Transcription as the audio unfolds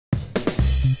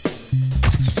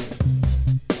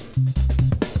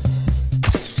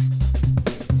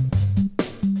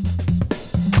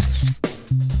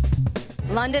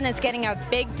London is getting a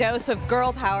big dose of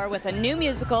girl power with a new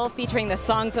musical featuring the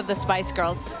songs of the Spice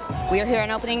Girls. We are here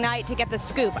on opening night to get the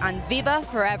scoop on Viva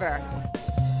Forever.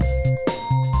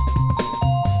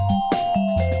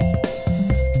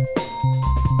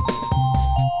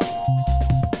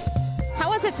 How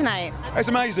was it tonight? It's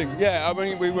amazing, yeah. I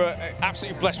mean, we were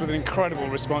absolutely blessed with an incredible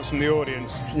response from the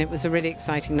audience. And it was a really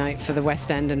exciting night for the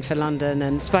West End and for London,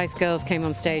 and Spice Girls came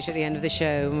on stage at the end of the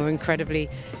show and were incredibly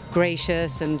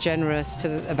gracious and generous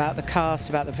about the cast,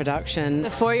 about the production.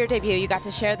 Before your debut, you got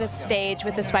to share the stage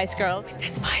with the Spice Girls. The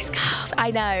Spice Girls,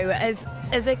 I know.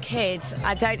 As a kid,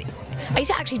 I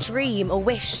used to actually dream or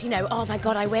wish, oh my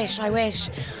God, I wish,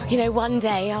 one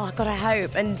day, oh God, I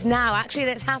hope. And now, actually,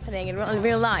 that's happening in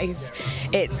real life.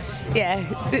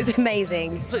 It's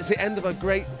amazing. It's the end of a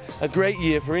great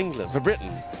year for England, for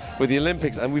Britain, with the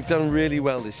Olympics, and we've done really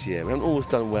well this year. We haven't always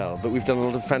done well, but we've done a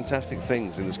lot of fantastic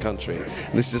things in this country.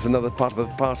 And this is just another part of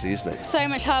the party, isn't it? So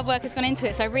much hard work has gone into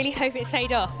it, so I really hope it's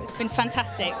paid off. It's been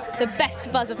fantastic. The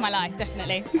best buzz of my life,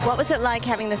 definitely. What was it like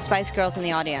having the Spice Girls in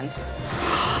the audience?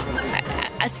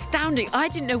 Astounding. I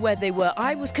didn't know where they were.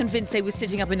 I was convinced they were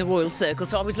sitting up in the Royal Circle,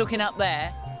 so I was looking up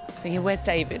there, thinking, where's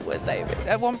David? Where's David?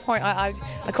 At one point, I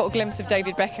caught a glimpse of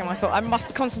David Beckham. I thought, I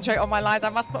must concentrate on my lines. I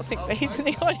must not think that he's in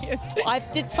the audience. I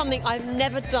did something I've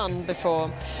never done before,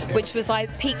 which was I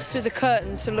peeked through the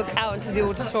curtain to look out into the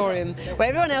auditorium where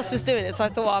everyone else was doing it, so I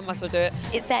thought, I might as well do it.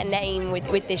 It's their name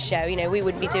with this show. We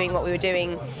wouldn't be doing what we were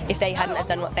doing if they hadn't have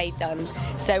done what they'd done.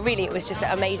 So really, it was just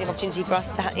an amazing opportunity for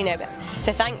us to,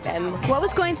 to thank them. What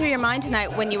was going through your mind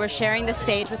tonight when you were sharing the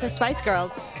stage with the Spice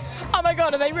Girls? Oh my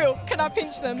God, are they real? Can I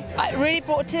pinch them? It really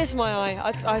brought a tear to my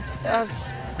eye. I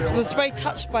was very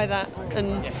touched by that,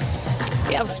 and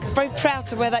I was very proud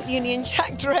to wear that Union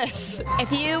Jack dress.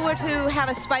 If you were to have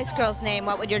a Spice Girls name,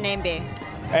 what would your name be?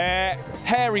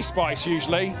 Hairy Spice,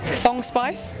 usually. Thong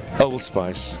Spice? Old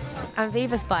Spice. And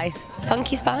Viva Spice.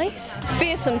 Funky Spice?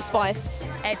 Fearsome Spice.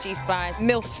 Edgy Spice.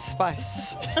 MILF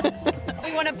Spice.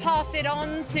 We want to pass it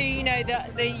on to,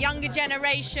 the younger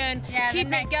generation, keep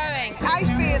it going. I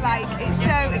feel like it's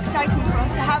so exciting for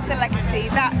us to have the legacy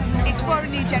that it's for a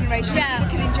new generation.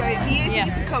 People can enjoy it for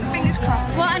years to come. Fingers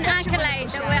crossed. What an accolade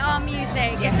that our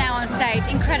music is now on stage.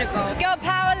 Incredible. Girl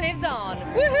power lives on.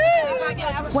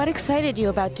 Woohoo! What excited you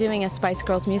about doing a Spice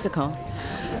Girls musical?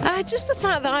 Just the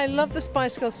fact that I love the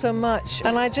Spice Girls so much,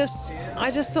 and I just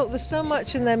thought there's so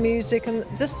much in their music, and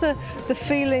just the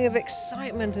feeling of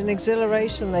excitement and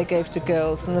exhilaration they gave to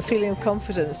girls, and the feeling of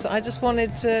confidence. I just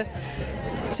wanted to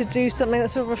do something that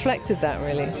sort of reflected that,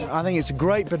 really. I think it's a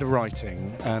great bit of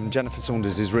writing. Jennifer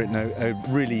Saunders has written a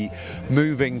really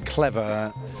moving,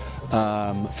 clever,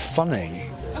 funny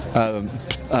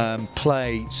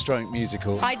play-stroke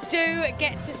musical. I do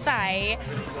get to say,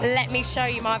 let me show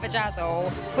you my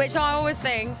vajazzle, which I always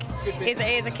think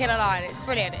is a killer line. It's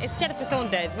brilliant. It's Jennifer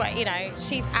Saunders, but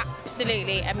she's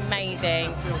absolutely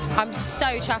amazing. I'm so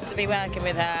chuffed to be working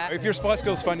with her. If you're a Spice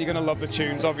Girls fan, you're going to love the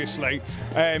tunes, obviously.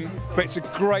 But it's a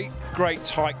great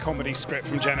tight comedy script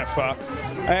from Jennifer.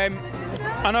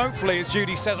 And hopefully, as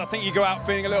Judy says, I think you go out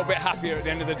feeling a little bit happier at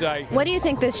the end of the day. What do you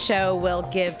think this show will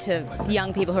give to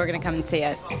young people who are going to come and see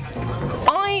it?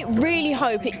 I really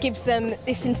hope it gives them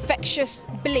this infectious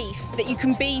belief that you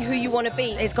can be who you want to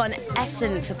be. It's got an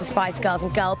essence of the Spice Girls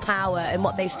and girl power and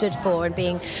what they stood for, and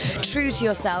being true to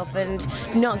yourself and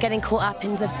not getting caught up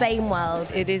in the fame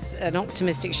world. It is an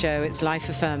optimistic show. It's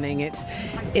life-affirming.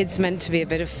 It's meant to be a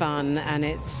bit of fun, and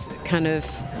it's kind of,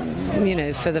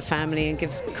 for the family, and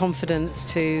gives confidence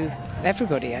to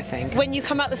everybody, I think. When you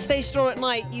come out the stage door at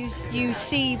night, you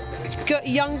see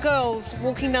young girls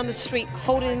walking down the street,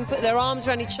 putting their arms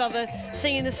around each other,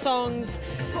 singing the songs,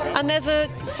 and there's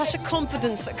such a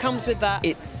confidence that comes with that.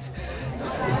 It's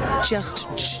just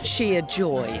sheer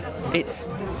joy.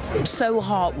 It's so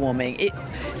heartwarming.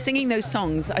 Singing those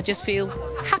songs, I just feel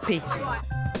happy.